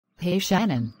Hey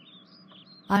Shannon.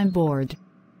 I'm bored.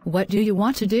 What do you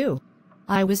want to do?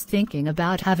 I was thinking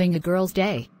about having a girls'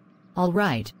 day.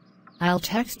 Alright. I'll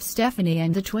text Stephanie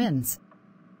and the twins.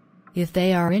 If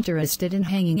they are interested in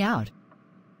hanging out.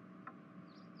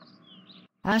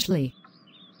 Ashley.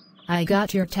 I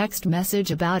got your text message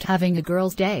about having a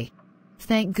girls' day.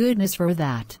 Thank goodness for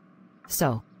that.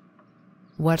 So,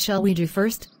 what shall we do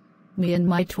first? Me and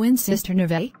my twin sister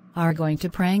Neve are going to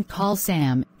prank call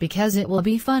Sam because it will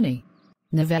be funny.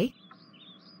 Neve?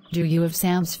 Do you have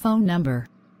Sam's phone number?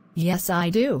 Yes, I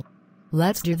do.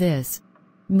 Let's do this.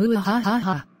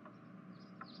 Muahahaha.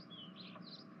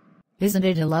 Isn't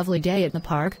it a lovely day at the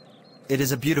park? It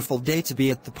is a beautiful day to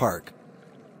be at the park.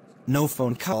 No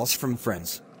phone calls from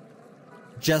friends.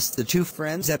 Just the two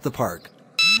friends at the park.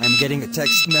 I'm getting a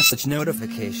text message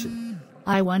notification.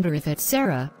 I wonder if it's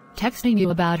Sarah, texting you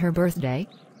about her birthday?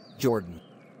 Jordan.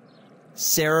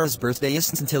 Sarah's birthday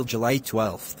isn't until July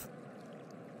 12th.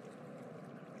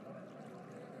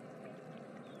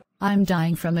 I'm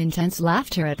dying from intense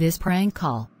laughter at this prank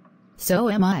call. So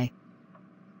am I.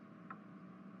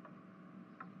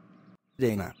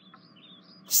 Dana.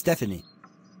 Stephanie.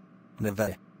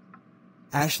 Neve.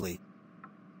 Ashley.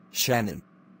 Shannon.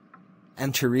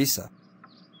 And Teresa.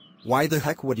 Why the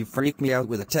heck would you freak me out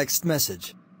with a text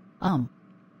message?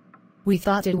 We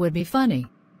thought it would be funny.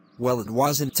 Well, it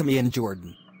wasn't to me and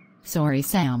Jordan. Sorry,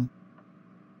 Sam.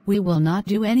 We will not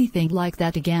do anything like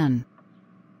that again.